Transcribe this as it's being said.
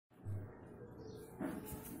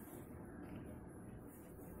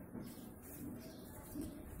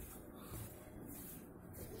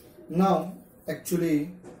Now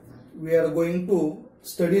actually we are going to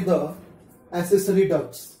study the accessory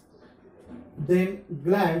ducts, then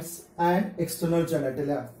glands and external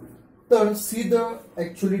genitalia. So see the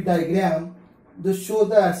actually diagram. They show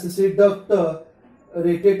the accessory duct,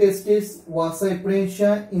 rete testis, vasa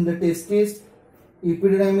efferentia in the testis.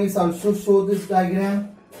 Epididymis also show this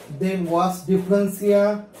diagram. Then vas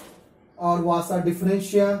differentia or vasa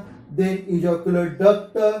differentia. Then ejacular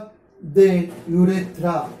duct. Then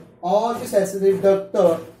urethra. All this accessory duct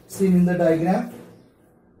seen in the diagram.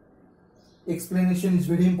 Explanation is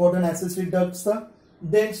very important. Accessory ducts.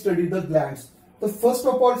 Then study the glands. So first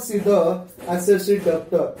of all, see the accessory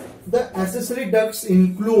duct. The accessory ducts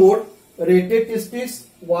include rete testis,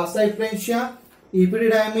 vasa efferentia,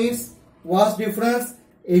 epididymis, vas deferens,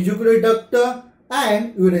 ejacular duct,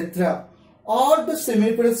 and urethra. All the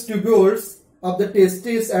seminiferous tubules of the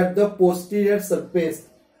testis at the posterior surface.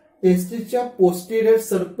 Testisच्या posterior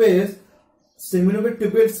surface, seminiferous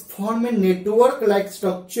tubules form a network-like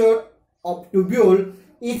structure of tubule.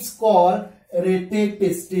 It's called rete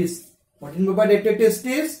testis. What do you mean by rete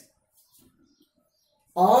testis?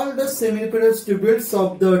 All the seminiferous tubules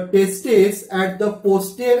of the testis at the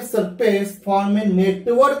posterior surface form a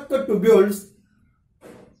networks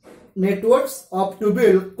of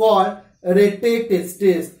tubule called rete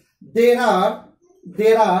testis. There are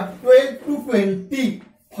 12 to 20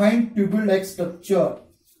 fine tubule-like structure.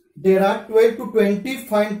 There are 12 to 20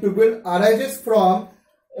 fine tubule arises from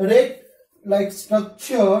rete-like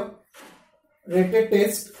structure. Rete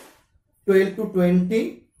test. 12 to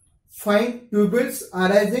 20 fine tubules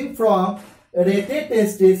arising from rete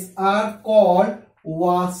testis are called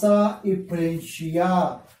vasa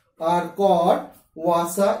efferentia.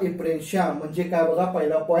 म्हणजे काय बघा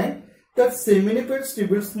पहिला point. तर seminiferous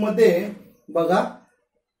tubules मध्ये बघा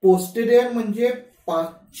posterior म्हणजे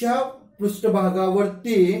पाठच्या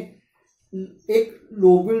पृष्ठभागावरती एक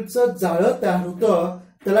लोब्युलचं जाळं तयार होतं,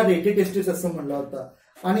 त्याला रेटे टेस्टिस असं म्हणलं होतं.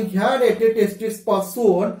 आणि ह्या रेटे टेस्टिस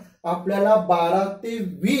पासून आपल्याला 12 ते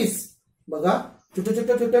 20 बघा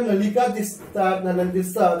छोट्या नलिका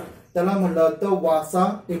दिसतात, त्याला म्हणलं होतं वासा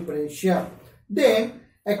एफरेन्शिया. Then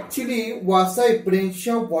actually Vasa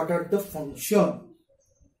एफरेन्शिया what are the function.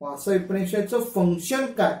 Vasa एफरेन्शियाचं function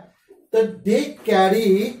काय, तर दे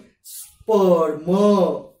carry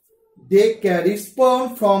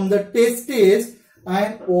sperm from the testis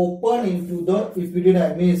and open into the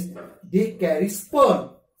epididymis. They carry sperm.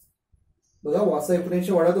 बघा वासा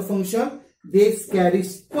एफरेन्शिया what are the function? They carry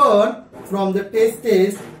sperm from the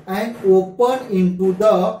testis and open into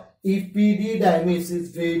the epididymis.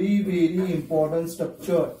 Is very important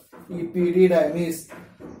structure. Epididymis.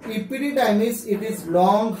 Epididymis, it is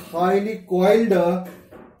long, highly coiled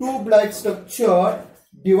tube-like structure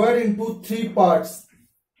divided into 3 parts: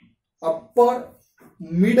 upper,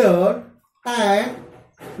 middle, and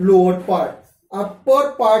lower part.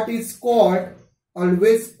 Upper part is called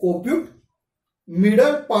always copute.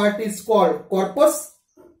 Middle part is called corpus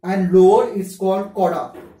and lower is called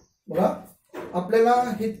cauda. बघा आपल्याला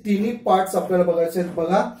हे तिन्ही parts आपल्याला बघायचे आहेत.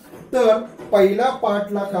 बघा तर पहिला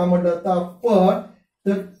पार्टला काय म्हटलं जातं अप्पर,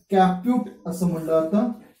 तर कॅप्यूट असं म्हटलं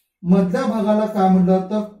जातं. मधल्या भागाला काय म्हटलं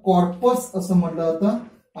जातं कॉर्पस असं म्हटलं जातं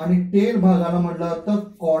आणि टेल भागाला म्हटलं जातं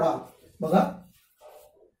कॉडा. बघा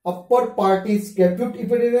upper part is कॅप्यूट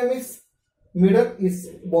epididymis, middle is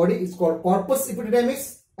body is called corpus epididymis,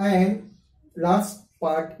 and last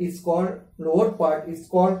part is called lower part is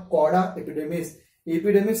called cauda epididymis.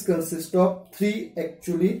 Epididymis consists of 3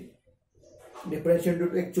 actually differentiated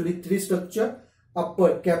into actually 3 structure: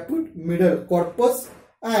 upper caput, middle corpus,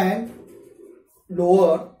 and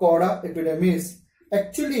lower cauda epididymis.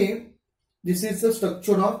 Actually this is the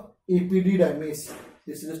structure of epididymis.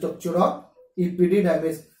 This is the structure of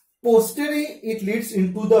epididymis. Posteriorly it leads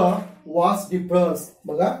into the vas deferens.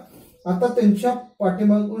 बघा आता त्यांच्या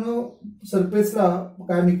पाठीमागून सरफेसला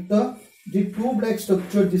काय निघतं, जी tube like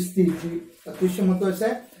structure दिसते जी अतिशय महत्वाचं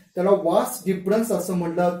आहे, त्याला वास डिफरन्स असं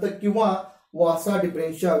म्हटलं जातं किंवा वासा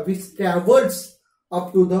डिफरेन्शिया, विच travels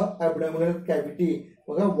up to the abdominal cavity.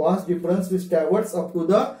 बघा वास difference which travels up to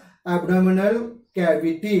the abdominal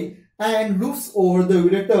cavity and looks over the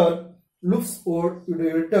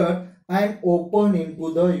ureter and open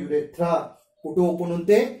into the urethra. कुठे ओपन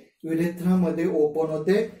होते, युरेथ्रा मध्ये ओपन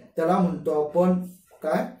होते, त्याला म्हणतो आपण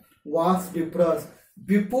काय वास डिफरन्स.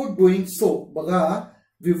 बिफोर डुईंग सो, बघा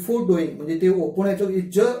बिफोर डुईंग म्हणजे ते ओपन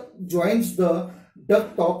याच्या joins the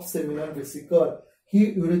duct of seminal vesicle. He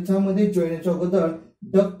urethra मध्ये जॉईन याच्या अगोदर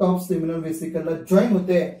डक्ट ऑफ सेमिनल वेसिकलला जॉईन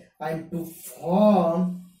होते. And to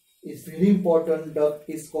form is very important duct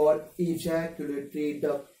is called ejaculatory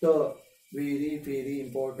duct. Very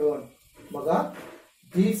important. Baga,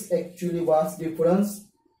 this actually was difference.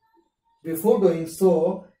 Before doing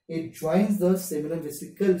so, it joins the seminal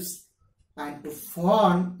vesicles, and to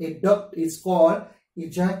form a duct is called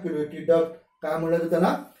ejaculatory duct. काय म्हणलं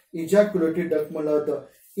त्याला? Ejaculatory duct म्हणलं होतं.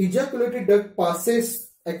 Ejaculatory duct passes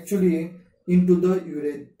actually into the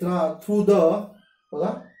urethra through the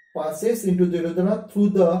through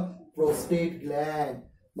the prostate gland.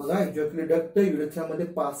 बघा, ejaculatory duct urethra मध्ये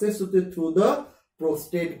passes होते through the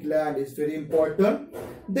prostate gland. Is very important.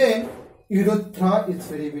 Then urethra is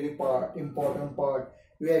very important part.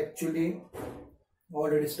 We actually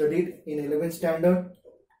already studied in 11th standard.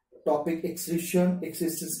 Topic excretion,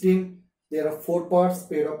 exit system. There are 4 parts: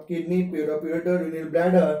 pair of kidney, pair of ureter, urinary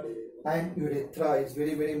bladder, and urethra is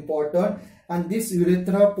very important. And this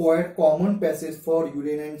urethra provide common passage for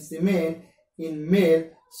urine and semen in male,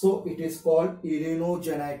 so it is called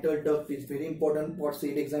urinogenital duct. Is very important for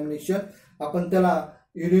state examination. आपण त्याला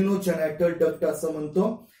urinogenital duct असं म्हणतो.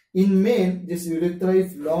 In male, this urethra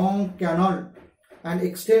is long canal and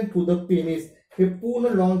extend to the penis. हे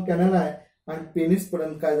पूर्ण long canal आहे आणि penis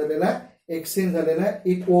पर्यंत काय झालेला आहे? Extend झालेला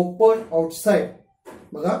आहे. It open outside.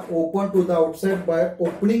 बघा, open to the outside by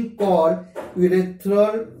opening called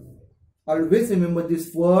urethral. Always remember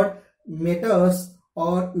this word, meatus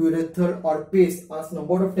or urethral orifice. As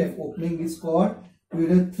number of time opening is called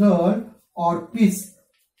urethral orifice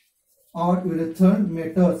or urethral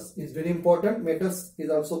meatus is very important. Meatus is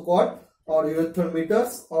also called or urethral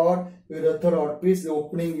meatus or urethral orifice. The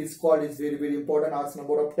opening is called is very important. As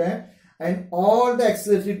number of time. And all the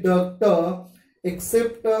axillary duct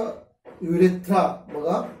except urethra,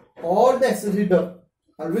 all the axillary duct,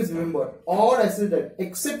 always remember, all axillary duct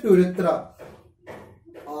except urethra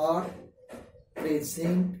are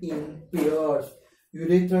present in pairs.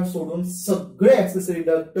 Urethra सोडून सगळे accessory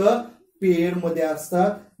duct pair मध्ये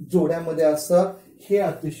असतात, जोड्यामध्ये असतात. हे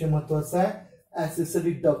अतिशय महत्त्वाचं आहे.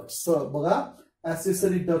 accessory ducts बघा,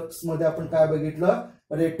 accessory ducts मध्ये आपण काय बघितलं?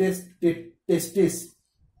 टेस्टिस,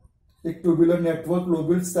 एक ट्युब्युलर नेटवर्क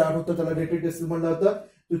लोब्युल्स तयार होतं, त्याला रेटेड टेस्टिस म्हणलं होतं.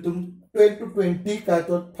 तिथून 12 to 20 काय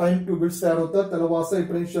तर फाईन ट्युब्युल्स तयार होतात, त्याला वासा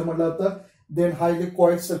इपरेन्शियम म्हणलं होतं. Then highly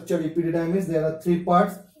coiled structure epididymis. There are 3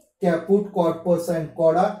 parts: caput, corpus, and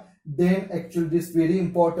cauda. Then actually this very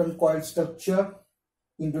important coiled structure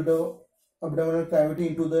into the abdominal cavity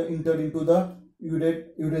enter into the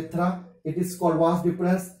urethra. It is called vas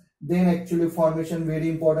deferens. Then actually formation very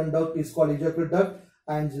important duct is called ejaculatory duct,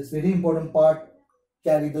 and this very important part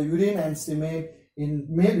carry the urine and semen. In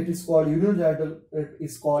male it is called urinogenital, it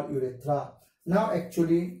is called urethra. Now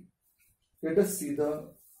actually let us see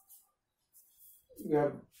we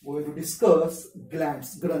are going to discuss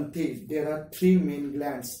glands, granthi. There are 3 main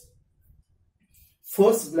glands.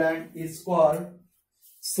 First gland is called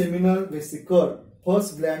seminal vesicle.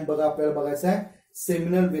 First gland बघा आपल्याला बघायचं आहे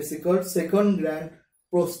seminal vesicle. Second gland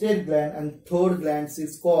prostate gland, and third gland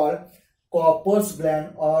is called corpus gland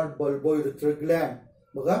or bulbourethral gland.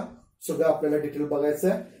 बघा, सगळं आपल्याला detail बघायचं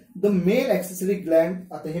आहे. The main accessory Gland,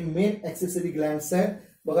 आता हे मेन ऍक्सेसरी ग्लँड्स आहेत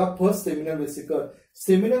बघा. First seminal vesicle.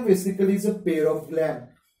 Seminal vesicle is a pair of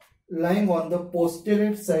Gland lying on the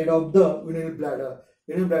posterior side of the urinary bladder.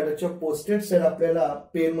 Urinary ब्लॅडरच्या posterior side आपल्याला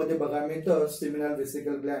pair मध्ये बघायला मिळतं seminal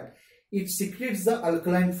vesicle Gland. It secrets the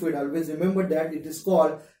alkaline fluid. Always remember that it is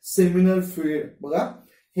called seminal fluid. बघा,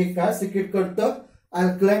 हे काय secrete करतं?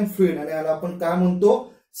 Alkaline fluid. आणि याला आपण काय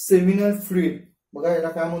म्हणतो? Seminal fluid. बघा, याला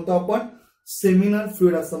काय म्हणतो आपण? सेमिनल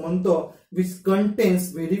फ्लुइड असं म्हणतो. Which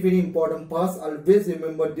contains very important parts. Always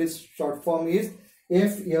remember this short form is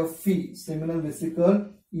FFP. Seminal vesicle,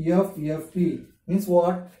 FFP means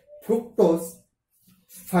what? Fructose,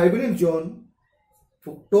 fibrinogen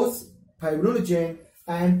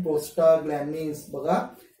and prostaglandins. बघा,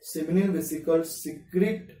 seminal vesicle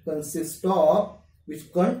secrete consist of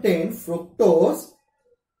which contain fructose,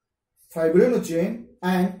 fibrinogen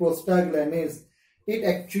and prostaglandins. It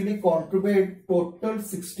actually contribute total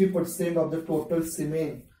 60% of the total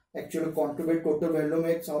semen. Actually contribute total volume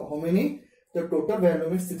is how many? The total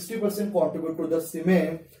volume is 60% contribute to the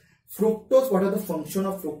semen. Fructose, what are the function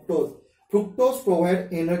of fructose? Fructose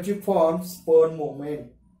provide energy for sperm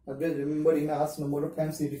movement. Again, remember in asked number of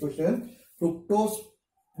times CT question. Fructose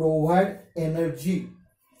provide energy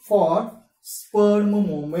for sperm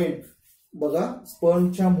movement. बघा,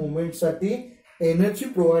 स्पर्मच्या movement साठी energy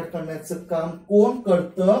provide करण्याचं काम कोण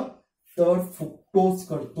करतं? तर fructose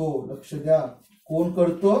करतो. लक्ष द्या, कोण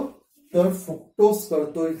करतो? तर फ्रुक्टोज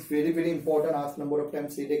करतो. It's very important. Ask number of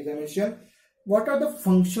times CT examination. What are the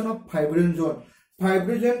function of fibrinogen?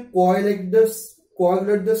 Fibrinogen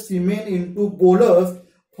coagulate the semen into bolus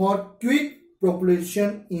for quick propulsion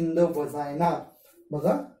in the वजायना.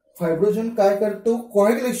 बघा फायब्रोजन काय करतो,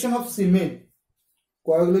 coagulation of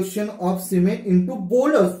cement into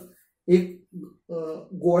bolus. एक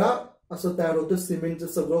गोळा असं तयार होतं, सिमेंटचं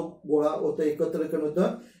सगळं गोळा होतं, एकत्र करून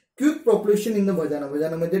होतं. Quick propulsion in the वजायना,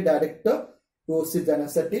 वजायनामध्ये direct व्यवस्थित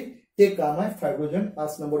जाण्यासाठी ते काम आहे फायब्रोजन.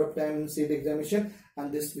 आज number of time in seat examination.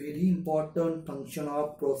 And this very important function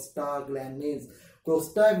of प्रोस्टाग्लॅंडिन्स.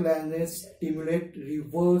 Prostaglandins stimulate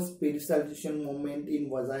reverse peristalsis movement in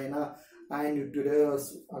vagina and uterus.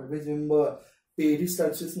 Always remember,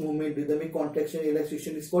 peristalsis movement, rhythmic contraction,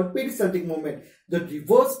 relaxation is called peristaltic movement. The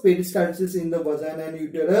reverse peristalsis in the vagina and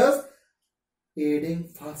uterus aiding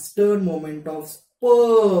faster movement of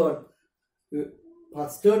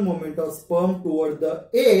sperm toward the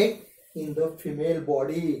egg in the female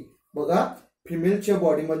body. बघा फिमेलच्या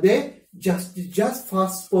बॉडीमध्ये जास्तीत जास्त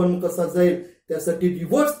fast sperm कसा जाईल त्यासाठी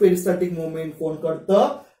reverse peristaltic movement कोण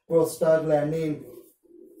करतं, prostaglandin.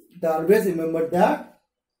 Always remember that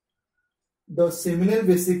the seminal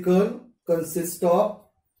vesicle consists of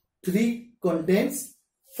 3 contents.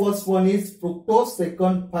 First one is fructose,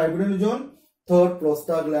 second fibrinogen, third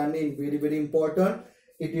prostaglandin. Very important.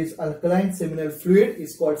 It is alkaline seminal fluid,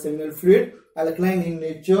 is called seminal fluid, alkaline in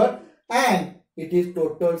nature, and it is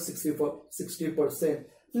total 60%.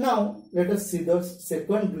 Now let us see the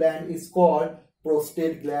second gland is called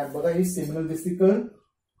prostate gland. बघा ही seminal vesicle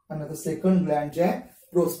and the second gland is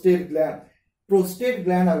prostate gland. Prostate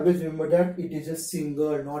gland, always remember that it is a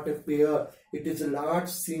single, not a pair. It is a large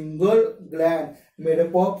single gland made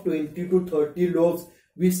up of 20 to 30 lobes.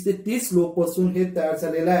 20 ते 30 lobe पासून हे तयार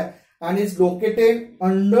झालेला आहे आणि is located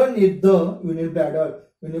underneath the unibladder.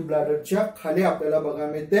 Unibladderच्या खाली आपल्याला बघा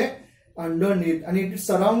मिळते underneath, and it is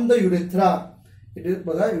surround the urethra. It is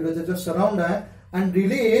बघा urethra surround आहे and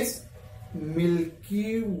release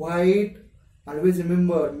milky white. Always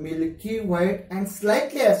remember, milky white and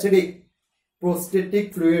slightly acidic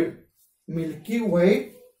prostatic fluid. Milky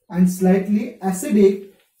white and slightly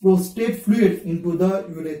acidic prostate fluid into the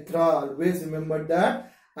urethra. Always remember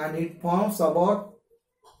that, and it forms about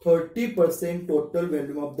 30% total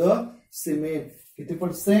volume of the semen. किती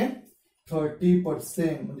percent?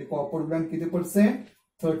 30%. म्हणजे copper ग्लॅंड किती percent?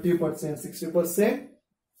 30%. 60%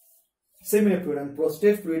 seminal fluid, and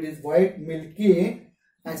prostate fluid is white, milky,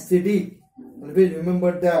 acidic. Always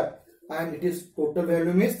remember that, and it is total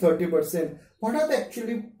volume is 30%. What are the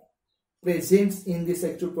actually presents in this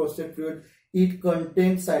actual prostate fluid? It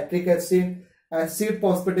contains citric acid, acid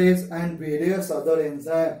phosphatase, and various other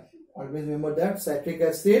enzymes. Always remember that, citric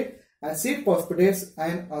acid, acid phosphatase,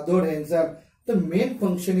 and other enzymes. The main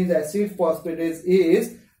function is acid phosphatase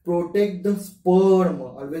is protect the sperm.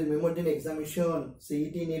 Always remember in examination,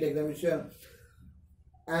 CET need examination.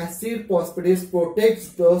 Acid phosphatase protects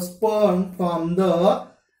the sperm from the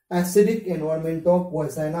acidic environment of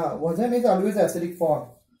vagina. Vagina is always acidic form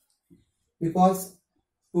because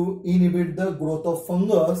to inhibit the growth of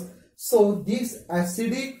fungus. So this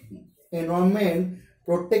acidic environment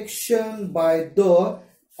protection by the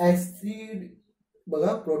acid,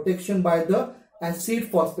 protection by the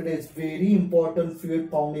acid phosphatase, very important fluid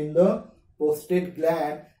found in the prostate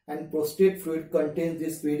gland, and prostate fluid contains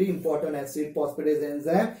this very important acid phosphatase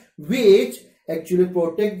enzyme which actually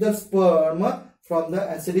protect the sperm from the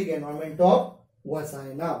acidic environment of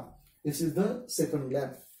vagina. This is the second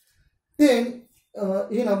gland. Then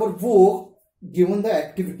in our book given the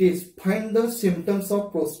activities, find the symptoms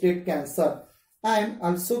of prostate cancer and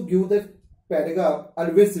also give the paragraph.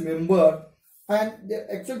 Always remember, and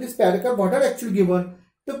actually this paragraph what are actually given,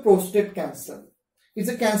 the prostate cancer is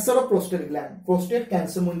a cancer of prostate gland. Prostate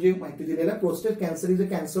cancer म्हणजे माहिती दिलेला, prostate cancer is a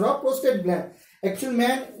cancer of prostate gland. Actual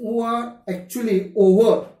men who are actually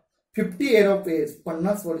over 50 years of age,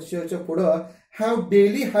 50 वर्षाच्या पुढे, have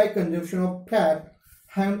daily high consumption of fat,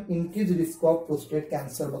 have increased risk of prostate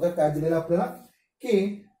cancer. बघा काय दिलेलं आपल्याला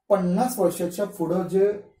की 50 वर्षाच्या पुढे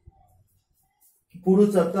जे पुरुष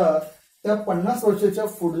जातात त्या 50 वर्षाच्या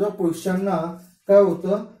पुढच्या पुरुषांना काय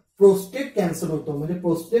होतं, प्रोस्टेट कॅन्सर होतो. म्हणजे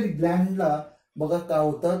प्रोस्टेट ग्लँडला बघा काय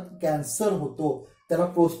होतं, कॅन्सर होतो, त्याला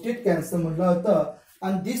प्रोस्टेट कॅन्सर म्हटलं जातं.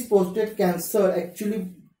 आणि this prostate cancer actually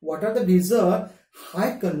what are the reason,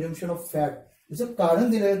 hi consumption of fat. याचं कारण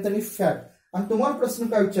दिलेलं त्यांनी फॅट. आणि तुम्हाला प्रश्न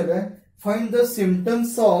काय विचारलाय, find the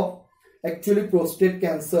symptoms of actually prostate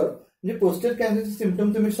cancer. म्हणजे प्रोस्टेट कॅन्सरचे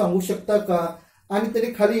सिम्पटम तुम्ही सांगू शकता का. आणि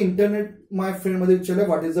त्यांनी खाली इंटरनेट माय फ्रेंड मध्ये विचारलंय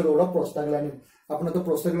what is the role of prostaglandin. आपण आता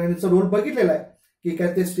प्रोस्टाग्लॅंडिनचा रोल बघितलेला आहे की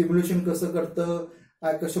काय ते स्टिम्युलेशन कसं करतं,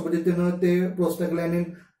 कशा पद्धतीनं ते प्रोस्टाग्लॅंडिन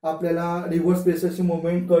आपल्याला रिव्हर्स पेरिस्टाल्टिक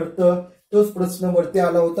मुवमेंट करतं. तोच प्रश्न वरती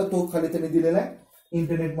आला होता, तो खाली त्यांनी दिलेला आहे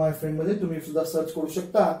इंटरनेट माय फ्रेंड मध्ये, तुम्ही सुद्धा सर्च करू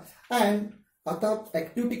शकता. अँड आता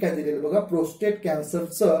ऍक्टिव्हिटी काय दिलेली बघा, प्रोस्टेट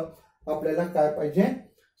कॅन्सरचं आपल्याला काय पाहिजे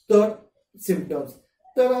तर सिम्पटम्स.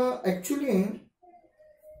 तर actually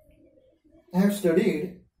I have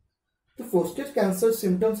studied the prostate cancer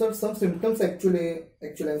symptoms or some symptoms actually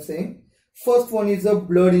I'm saying. First one is a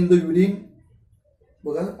blood in the urine.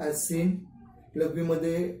 बघा as seen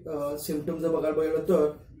लघवीमध्ये सिम्पटम जर बघायला गेलं तर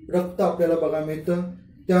रक्त आपल्याला बघायला मिळतं.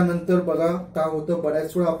 त्यानंतर बघा काय होतं,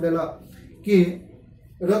 बऱ्याच वेळा आपल्याला की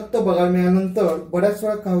रक्त बघायला मिळाल्यानंतर बऱ्याच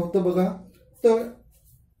वेळा काय होतं बघा, तर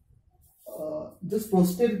this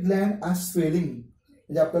prostate Gland are swelling,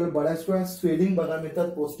 म्हणजे आपल्याला बऱ्याच वेळा स्वेलिंग बघायला मिळतात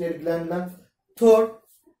prostate ग्लँडला. Third,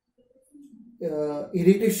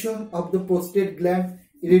 irritation of the prostate Gland,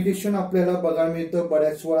 irritation आपल्याला बघायला मिळतं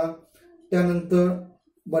बऱ्याच वेळा. त्यानंतर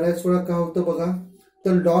बऱ्याच वेळा काय होतं बघा,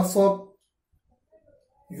 तर loss of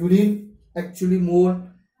urine actually more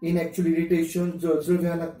in actually irritation, जळजळ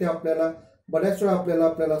घ्यायला लागते आपल्याला बऱ्याच वेळा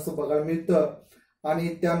आपल्याला असं बघायला मिळतं.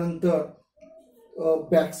 आणि त्यानंतर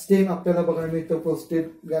बॅकस्टेन आपल्याला बघायला मिळतं प्रोस्टेट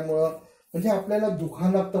ग्लँडमुळं, म्हणजे आपल्याला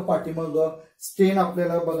दुखायला लागतं पाठीमाग. स्टेन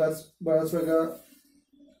आपल्याला बऱ्याच वेळा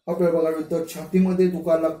आपल्याला बघायला मिळतं, छातीमध्ये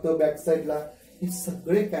दुखायला लागतं बॅक साईडला. हे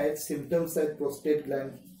सगळे काय सिम्पटम्स आहेत प्रोस्टेट ग्लँड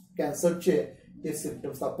कॅन्सरचे. ते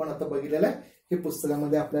सिम्पटम्स आपण आता बघितलेलं आहे, हे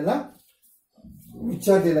पुस्तकामध्ये आपल्याला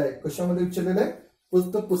विचारलेलं आहे. कशामध्ये विचारलेलं आहे,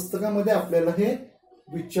 पुस्तकामध्ये आपल्याला हे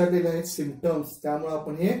विचारलेलं आहे सिम्पटम्स, त्यामुळे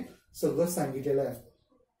आपण हे सगळं सांगितलेलं आहे.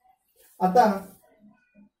 आता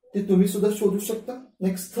ते तुम्ही सुद्धा शोधू शकता.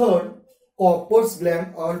 नेक्स्ट थर्ड, कॉपर्स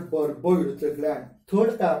ग्लँड और बल्बोइड ग्लँड.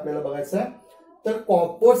 थर्ड काय आपल्याला बघायचं आहे, तर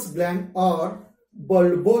कॉपर्स ग्लँड और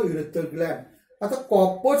बल्बोइड ग्लँड. आता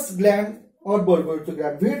कॉपर्स ग्लँड और बल्बोइड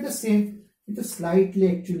Gland where the same, it is slightly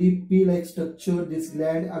actually pea-like structure. This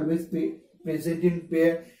gland always present in pair.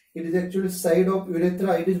 It is actually side of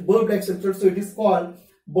urethra. It is bulb-like structure, so it is called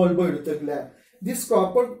bulboid gland. This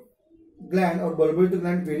copper gland or bulboid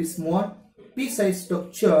gland very small, pea-sized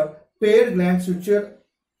structure, paired glands situated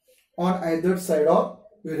on either side of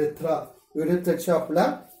urethra. Urethraच्या आपल्या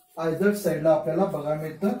either side ला आपल्याला बघायला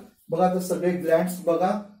मिळतं. बघा आता सगळे glands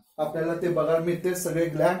बघा आपल्याला ते बघायला मिळते सगळे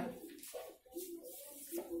ग्लँड.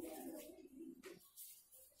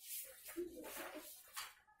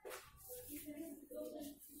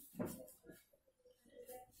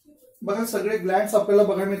 बघा सगळे ग्लँड्स आपल्याला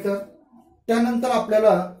बघायला मिळतात. त्यानंतर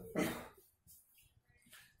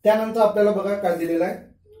आपल्याला बघा काय दिलेलं आहे,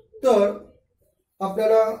 तर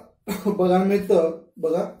आपल्याला बघायला मिळतं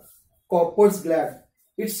बघा Cowper's Gland,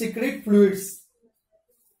 it secrete fluids